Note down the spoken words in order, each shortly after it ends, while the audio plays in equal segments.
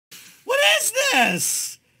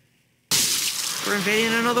this? We're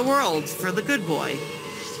invading another world for the good boy.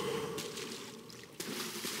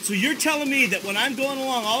 So you're telling me that when I'm going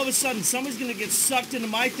along, all of a sudden somebody's gonna get sucked into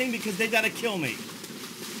my thing because they gotta kill me?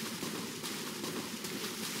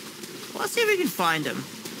 Well, let's see if we can find him.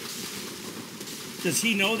 Does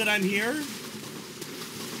he know that I'm here?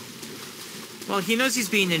 Well, he knows he's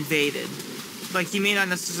being invaded, but he may not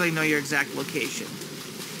necessarily know your exact location.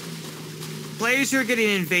 Players who are getting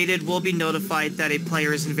invaded will be notified that a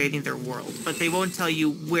player is invading their world, but they won't tell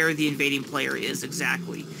you where the invading player is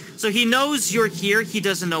exactly. So he knows you're here, he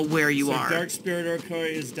doesn't know where you are. Dark Spirit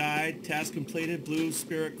Urkoi has died, task completed, Blue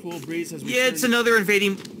Spirit Cool Breeze has returned. Yeah, it's another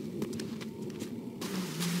invading...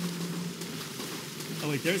 Oh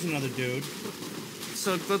wait, there's another dude.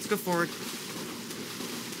 So let's go forward.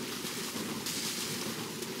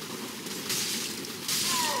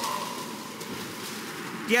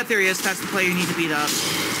 Yeah, there he is. That's the player you need to beat up.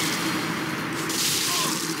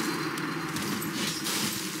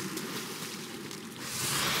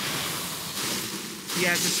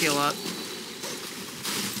 Yeah, just heal up.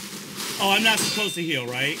 Oh, I'm not supposed to heal,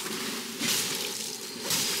 right?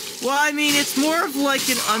 Well, I mean, it's more of like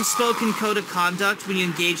an unspoken code of conduct when you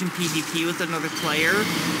engage in PvP with another player.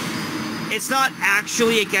 It's not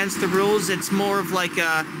actually against the rules, it's more of like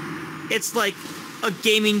a... It's like a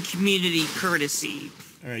gaming community courtesy.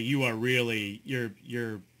 Alright, you are really...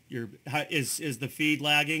 Is the feed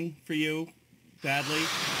lagging for you badly?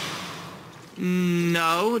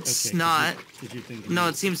 No, it's okay, not. Did you think no,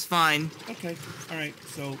 it seems fine. Okay, alright,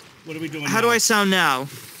 so what are we doing How now? do I sound now?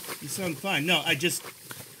 You sound fine. No, I just...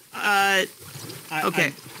 Okay.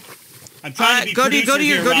 I'm trying to be go to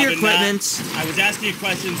your Robin, equipment. I was asking you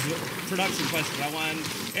questions, production questions I want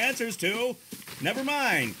answers to. Never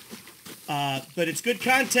mind. But it's good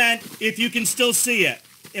content if you can still see it.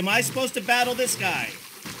 Am I supposed to battle this guy?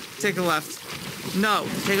 Take a left. No,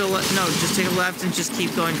 just take a left and just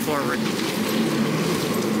keep going forward.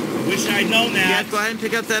 I wish I'd known that. Yeah, go ahead and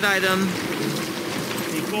pick up that item.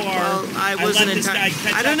 Before well, I wasn't entirely...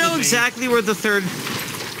 I don't know exactly where the third...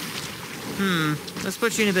 Let's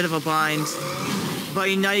put you in a bit of a bind. But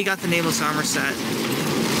now you got the Nameless Armor set.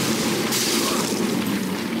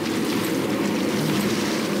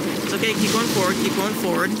 It's okay, keep going forward, keep going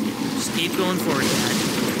forward. Just keep going forward, Dad.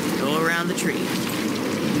 Go around the tree.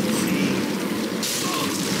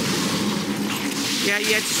 Yeah,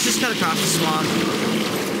 just cut across the swamp.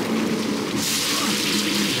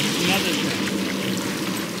 Another thing.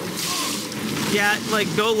 Yeah, like,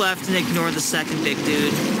 go left and ignore the second big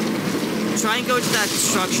dude. Try and go to that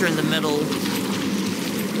structure in the middle.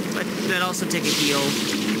 But then also take a heal.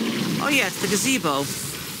 Oh yeah, it's the gazebo.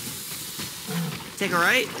 Take a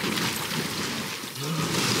right.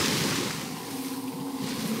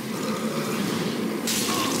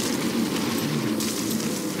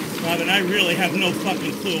 Robin, I really have no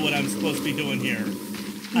fucking clue what I'm supposed to be doing here.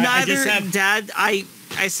 Neither, Dad. I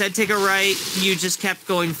said take a right. You just kept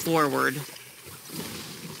going forward.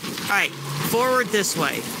 Alright, forward this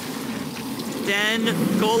way. Then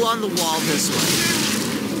go along the wall this way.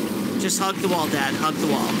 Just hug the wall, Dad. Hug the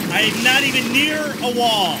wall. I am not even near a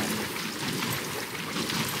wall.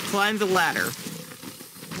 Climb the ladder.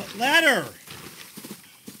 What ladder?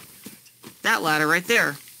 That ladder right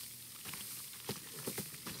there.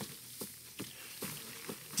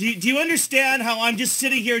 Do you understand how I'm just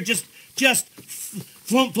sitting here just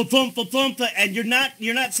flump, flump, flump, flump, and you're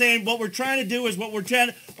not saying what we're trying to do is what we're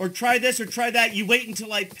trying, or try this or try that. You wait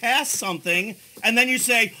until I pass something, and then you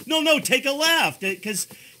say, no, take a left, because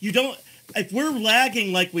you don't. If we're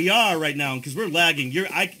lagging like we are right now, because we're lagging, you're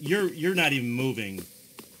not even moving.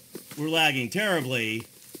 We're lagging terribly.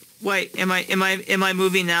 Wait, am I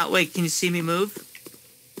moving that way? Can you see me move?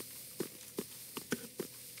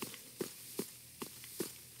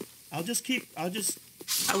 I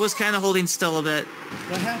was kind of holding still a bit.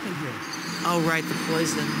 What happened here? Oh, right, the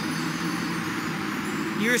poison.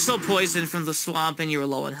 You were still poisoned from the swamp and you were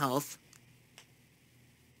low in health.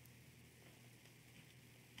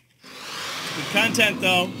 Good content,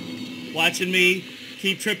 though. Watching me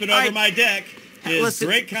keep tripping over my deck is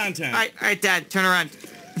great content. All right, Dad, turn around.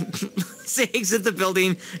 Say exit the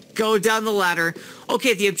building, go down the ladder.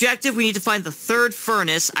 Okay, the objective, we need to find the third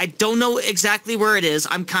furnace. I don't know exactly where it is.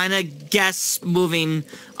 I'm kind of moving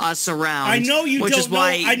us around. I know you don't know.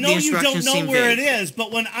 I know you don't know where it is,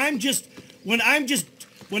 but when I'm just ripping around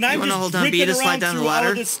through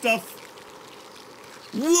all this stuff.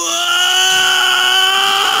 Whoa!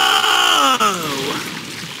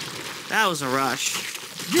 That was a rush.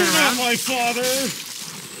 You're not my father.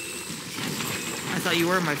 I thought you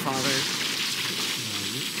were my father.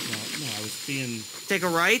 No, I was seeing. Take a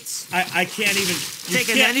right. I can't even. Take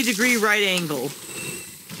a 90-degree right angle.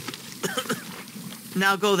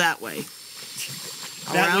 Now go that way.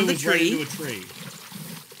 Around the tree. Right into a tree.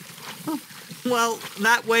 Well,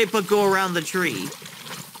 that way, but go around the tree.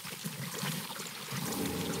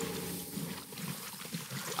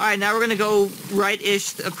 Alright, now we're gonna go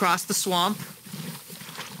right-ish across the swamp.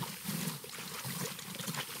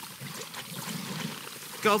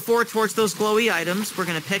 Go forward towards those glowy items. We're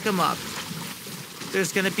gonna pick them up.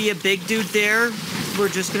 There's gonna be a big dude there. We're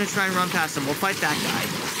just gonna try and run past him. We'll fight that guy.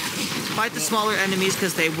 Fight the smaller enemies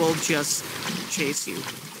because they will just chase you.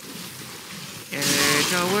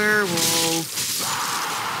 It's a werewolf.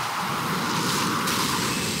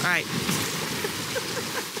 Alright.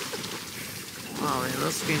 Oh man,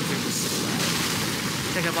 those screams are just so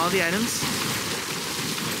loud. Pick up all the items.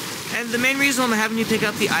 And the main reason I'm having you pick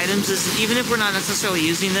up the items is even if we're not necessarily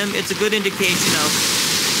using them, it's a good indication of,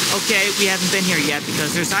 okay, we haven't been here yet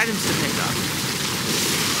because there's items to pick up.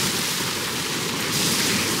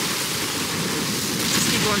 Just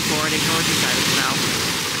keep going forward, ignore these items now.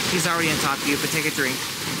 He's already on top of you, but take a drink.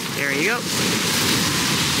 There you go.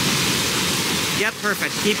 Yep,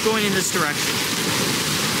 perfect. Keep going in this direction.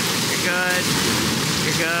 You're good.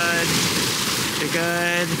 You're good. You're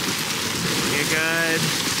good. You're good.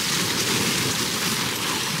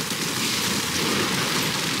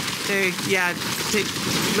 There, yeah, take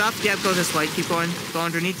left, yeah, go this way. Keep going. Go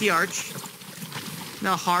underneath the arch.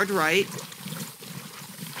 Now hard right.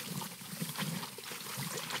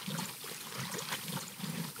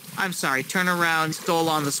 I'm sorry, turn around, go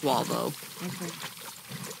along this wall, though. Okay.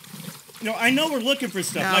 No, I know we're looking for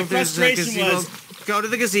stuff. Now, my frustration was... Go to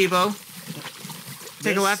the gazebo.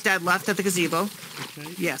 Take a left at the gazebo.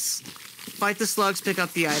 Okay. Yes. Fight the slugs, pick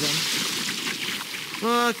up the item.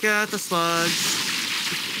 Look at the slugs.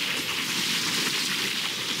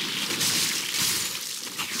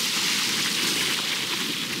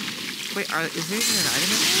 Wait, is there even an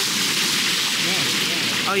item in there? No.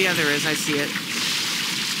 Oh yeah, there is. I see it.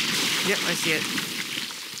 Yep, I see it.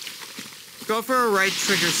 Go for a right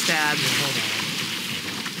trigger stab. Yeah, hold on.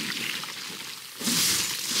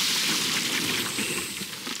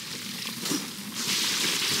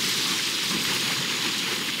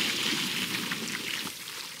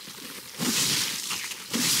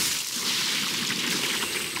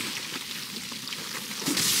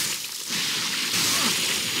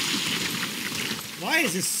 Why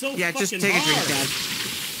is this so yeah, fucking just take hard? a drink, Dad.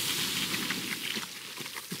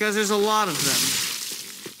 Because there's a lot of them.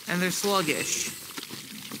 And they're sluggish.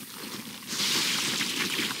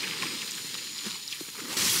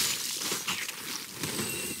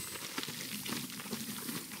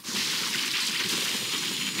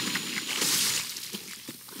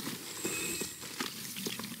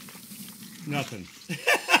 Nothing.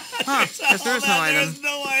 Huh, guess there's no item. There's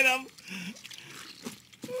no item.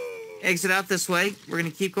 Exit out this way. We're gonna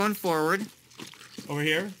keep going forward. Over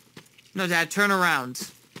here? No, Dad, turn around.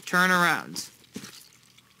 Turn around.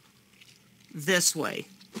 This way.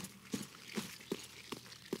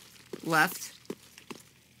 Left.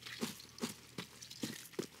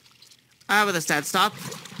 How about this, Dad? Stop.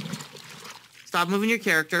 Stop moving your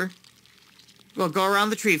character. Well, go around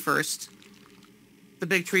the tree first. The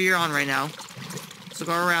big tree you're on right now. So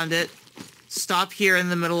go around it. Stop here in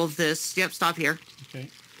the middle of this. Yep, stop here. Okay.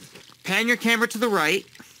 Pan your camera to the right.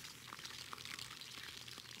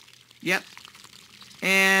 Yep.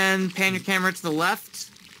 And pan your camera to the left.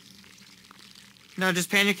 No, just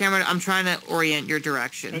pan your camera. I'm trying to orient your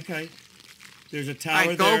direction. Okay. There's a tower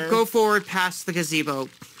right, there. Go forward past the gazebo.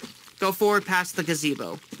 Go forward past the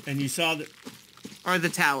gazebo. And you saw that. Or the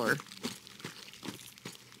tower.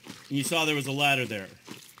 And you saw there was a ladder there.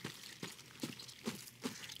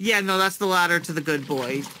 Yeah, no, that's the ladder to the good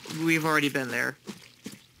boy. We've already been there.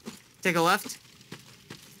 Take a left.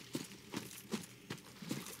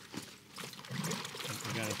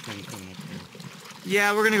 I got a thing coming up here.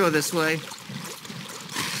 Yeah, we're gonna go this way.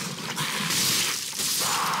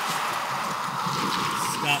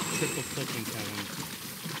 Stop triple clicking, Kevin.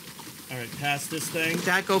 Alright, past this thing.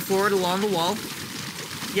 Dad, go forward along the wall.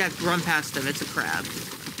 Yeah, run past him. It's a crab.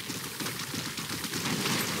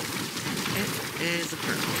 It is a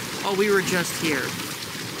crab. Oh, we were just here.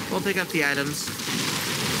 We'll pick up the items.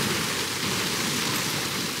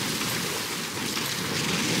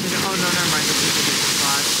 Oh, no, never mind. This is a different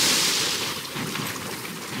spot.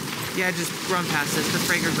 Yeah, just run past this. The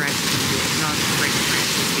fragrant branches. Not the fragrant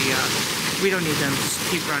branches. We don't need them. Just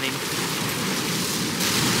keep running.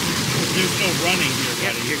 There's no running here,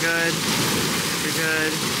 Yep, buddy. you're good. You're good.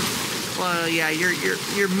 Well, yeah, you're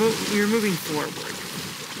moving forward.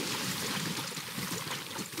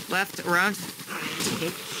 Left, around.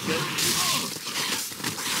 Oops, shit.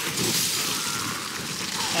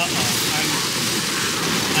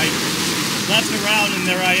 I left around and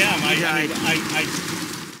there I am. I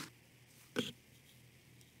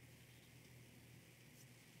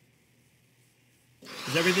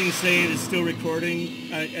Is everything saying it's still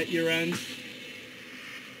recording at your end?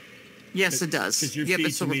 Yes, it does. Because your yep, feed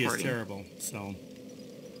it's to still me recording. is terrible. So.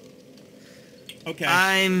 Okay.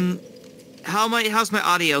 How's my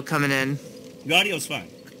audio coming in? The audio's fine.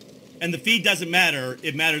 And the feed doesn't matter.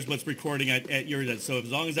 It matters what's recording at your end. So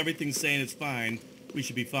as long as everything's saying it's fine, we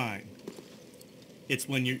should be fine. It's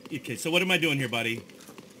when you're... Okay, so what am I doing here, buddy?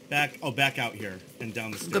 Back out here and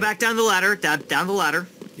down the stairs. Go back down the ladder. Down the ladder.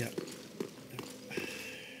 Yeah.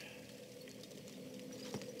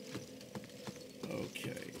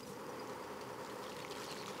 Okay.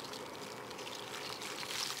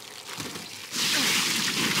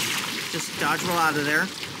 Just dodge roll out of there.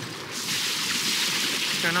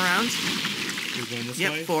 Turn around. You're going this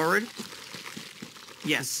yep, way? forward.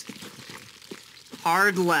 Yes.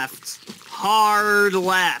 Hard left. Hard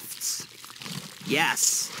left.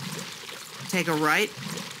 Yes. Take a right.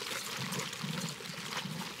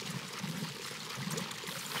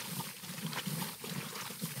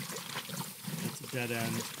 That's a dead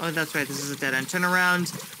end. Oh, that's right. This is a dead end. Turn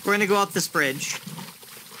around. We're going to go up this bridge.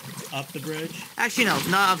 Up the bridge? Actually, no.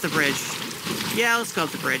 Not up the bridge. Yeah, let's go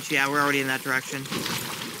up the bridge. Yeah, we're already in that direction.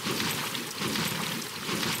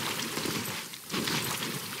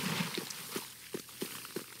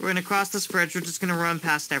 We're going to cross this bridge. We're just going to run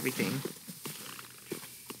past everything.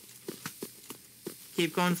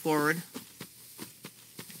 Keep going forward.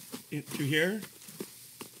 Through here?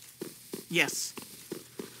 Yes.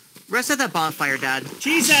 Rest at that bonfire, Dad.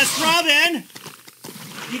 Jesus, Robin!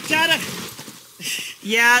 You gotta...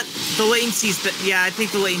 Yeah, the latency's... Yeah, I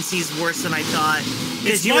think the latency's worse than I thought.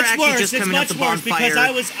 Because you were actually just coming up the bonfire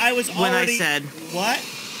because I was already... when I said... What?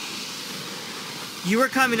 You were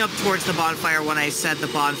coming up towards the bonfire when I said the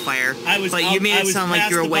bonfire. But you made it sound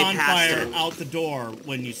like you were way past it. Out the door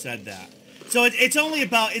when you said that. So it's only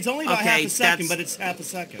about half a second, but it's half a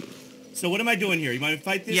second. So what am I doing here? You want to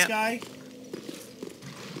fight this guy?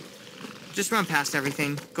 Just run past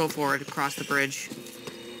everything. Go forward, across the bridge.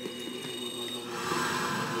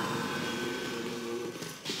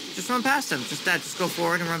 Just run past him. Just go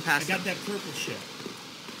forward and run past him. I got that purple shit.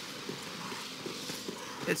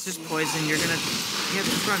 It's just poison. You're gonna... Yeah,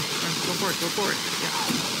 just run. Go forward. Go forward. Yeah.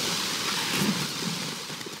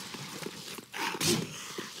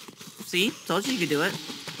 See? Told you you could do it.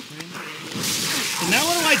 So now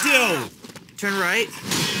what do I do? Turn right.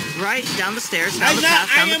 Right, down the stairs, down the path,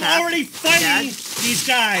 I am already fighting these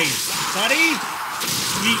guys, buddy.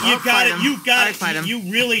 You got it. You got it. You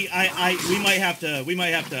really. We might have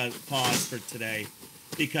to pause for today,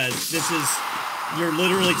 because this is. You're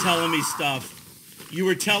literally telling me stuff. You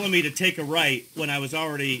were telling me to take a right when I was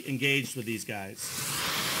already engaged with these guys.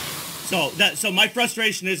 So my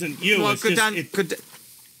frustration isn't you. Well, it's just.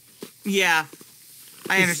 Yeah,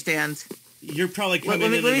 I understand. You're probably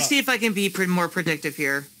coming. Let me see if I can be more predictive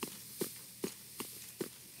here.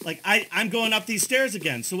 Like, I'm going up these stairs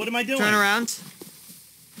again, so what am I doing? Turn around.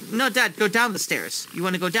 No, Dad, go down the stairs. You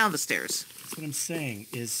want to go down the stairs. That's what I'm saying,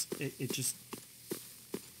 is it just...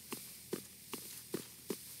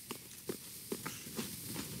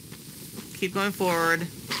 Keep going forward.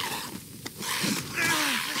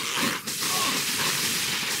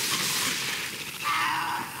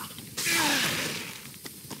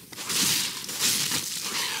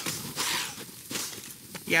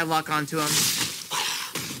 Yeah, lock onto him.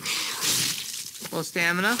 Little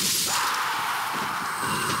stamina.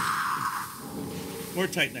 More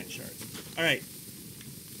Titanite shards. All right.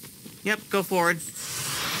 Yep, go forward.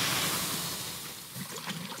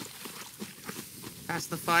 Past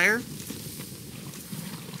the fire.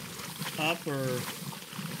 Up or...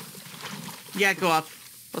 Yeah, go up.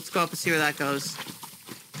 Let's go up and see where that goes.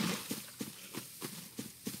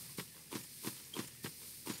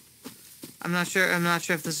 I'm not sure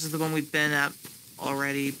if this is the one we've been at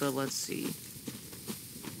already, but let's see.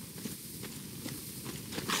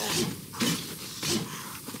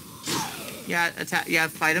 Yeah, attack. Yeah,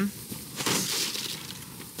 fight him.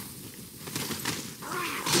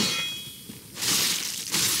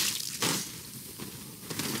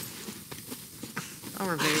 Oh,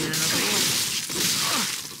 we're invading another world.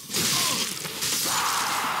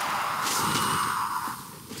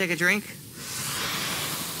 Take a drink.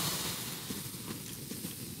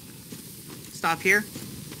 Stop here.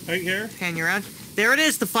 Right here? Pan you around. There it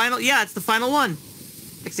is, the final... Yeah, it's the final one.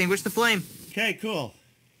 Extinguish the flame.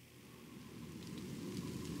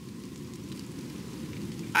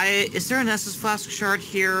 Is there an Estus Flask shard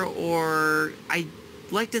here, or I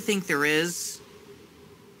like to think there is,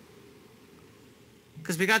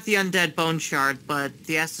 because we got the Undead Bone shard, but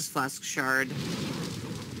the Estus Flask shard,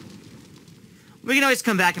 we can always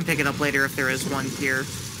come back and pick it up later if there is one here.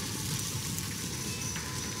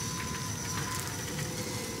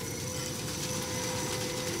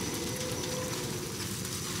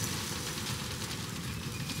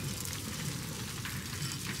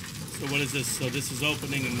 So what is this? So this is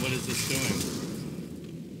opening, and what is this doing?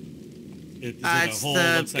 Is it a hole?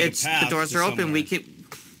 Looks like a path the doors to are open. somewhere. We can.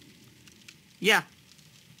 Yeah.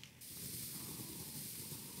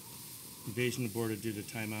 Invasion aborted due to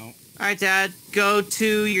timeout. All right, Dad. Go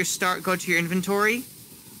to your Go to your inventory.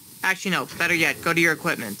 Actually, no. Better yet, go to your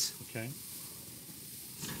equipment. Okay.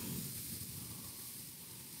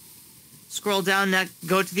 Scroll down.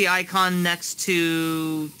 Go to the icon next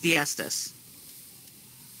to the Estus.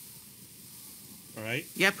 All right.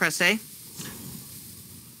 Yeah, press A.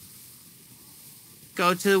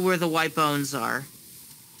 Go to where the white bones are.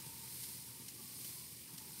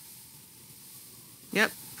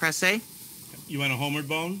 Yep, press A. You want a homeward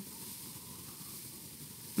bone?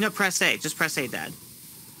 No, press A. Just press A, Dad.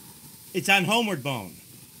 It's on homeward bone.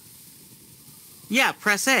 Yeah,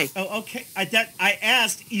 press A. Oh, okay. I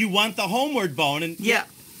asked, you want the homeward bone, and Yeah.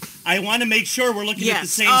 I want to make sure we're looking at the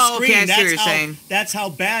same Oh, screen. okay, I see what you're saying. That's how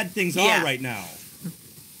bad things Yeah. are right now.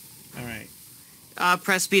 All right.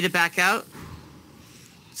 Press B to back out.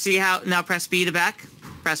 See how... Now press B to back.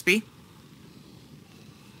 Press B.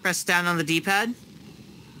 Press down on the D-pad.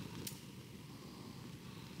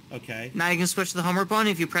 Okay. Now you can switch to the homeward bone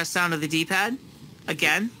if you press down to the D-pad.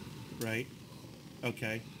 Again. Right.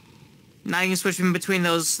 Okay. Now you can switch in between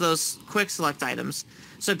those quick select items.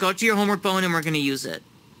 So go to your homeward bone and we're going to use it.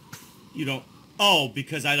 You don't... Oh,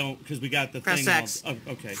 because I don't... Because we got the Press thing... X. Oh,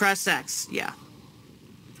 okay. Press X, yeah.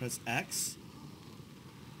 Press X?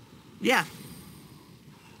 Yeah.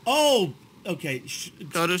 Oh! Okay.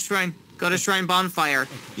 Go to Shrine. Go to Shrine Bonfire.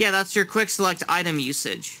 Okay. Yeah, that's your quick select item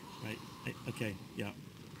usage. Right. Okay. Yeah.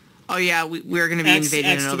 Oh yeah, we're going to be invading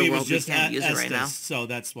X to another me was world. We just can't use it right Estus, now. so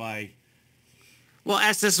that's why... Well,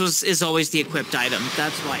 Estus is always the equipped item.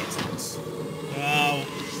 That's why it's X. Oh,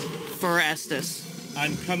 For Estus.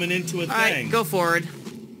 I'm coming into a thing. Alright, go forward.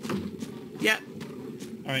 Yeah.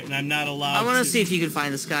 Alright, and I'm not allowed I want to see if you can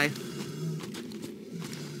find this guy.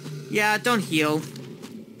 Yeah, don't heal.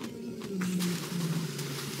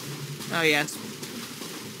 Oh, yes.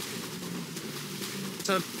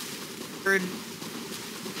 So, bird.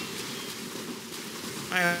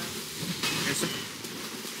 There's a...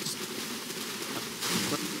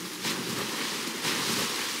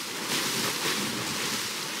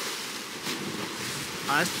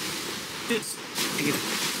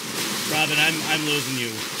 Robin, I'm losing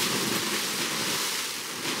you.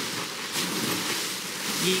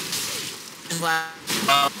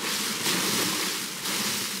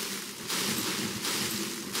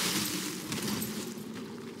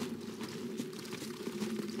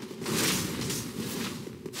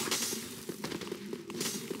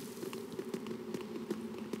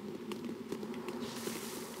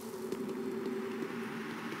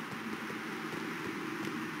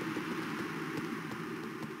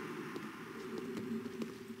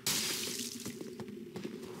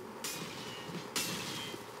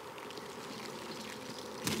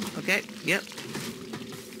 Okay, yep.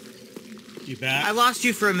 You back? I lost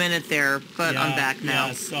you for a minute there, but I'm back now.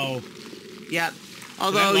 Yeah, so... Yep.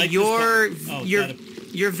 Although like your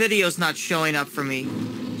this your video's not showing up for me.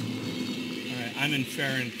 Alright, I'm in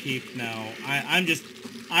Farron Keep now.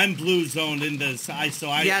 I'm blue zoned into... I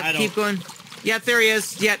don't... Keep going. Yep, there he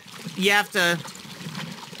is. Yep, you have to...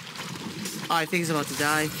 Oh, I think he's about to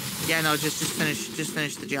die. Yeah, no, just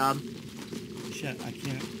finish the job. Shit, I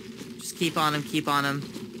can't... Just keep on him, keep on him.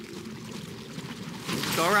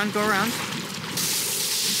 Go around, go around.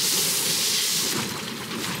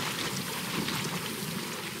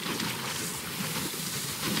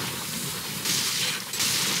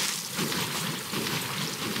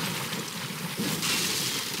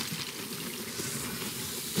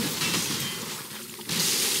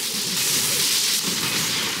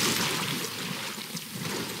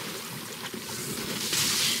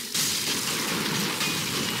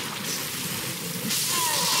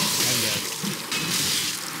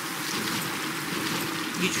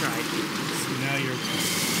 You tried. So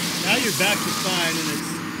now you're back to fine, and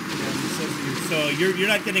it's so you're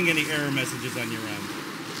not getting any error messages on your end.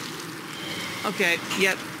 Okay.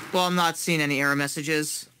 Yep. Well, I'm not seeing any error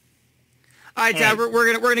messages. All right, Dad.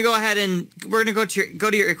 We're gonna go ahead and we're gonna go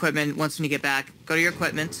to your equipment once when you get back. Go to your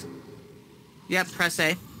equipment. Yep. Press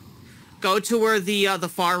A. Go to where the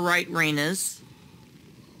far right rein is.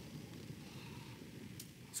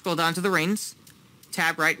 Scroll down to the reins.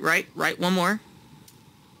 Tab right, one more.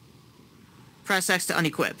 Press X to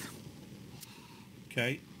unequip.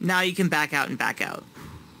 Okay. Now you can back out and back out.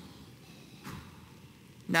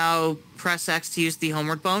 Now press X to use the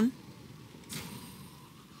homeward bone.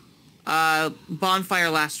 Bonfire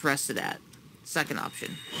last rested at. Second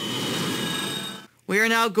option. We are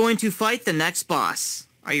now going to fight the next boss.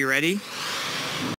 Are you ready?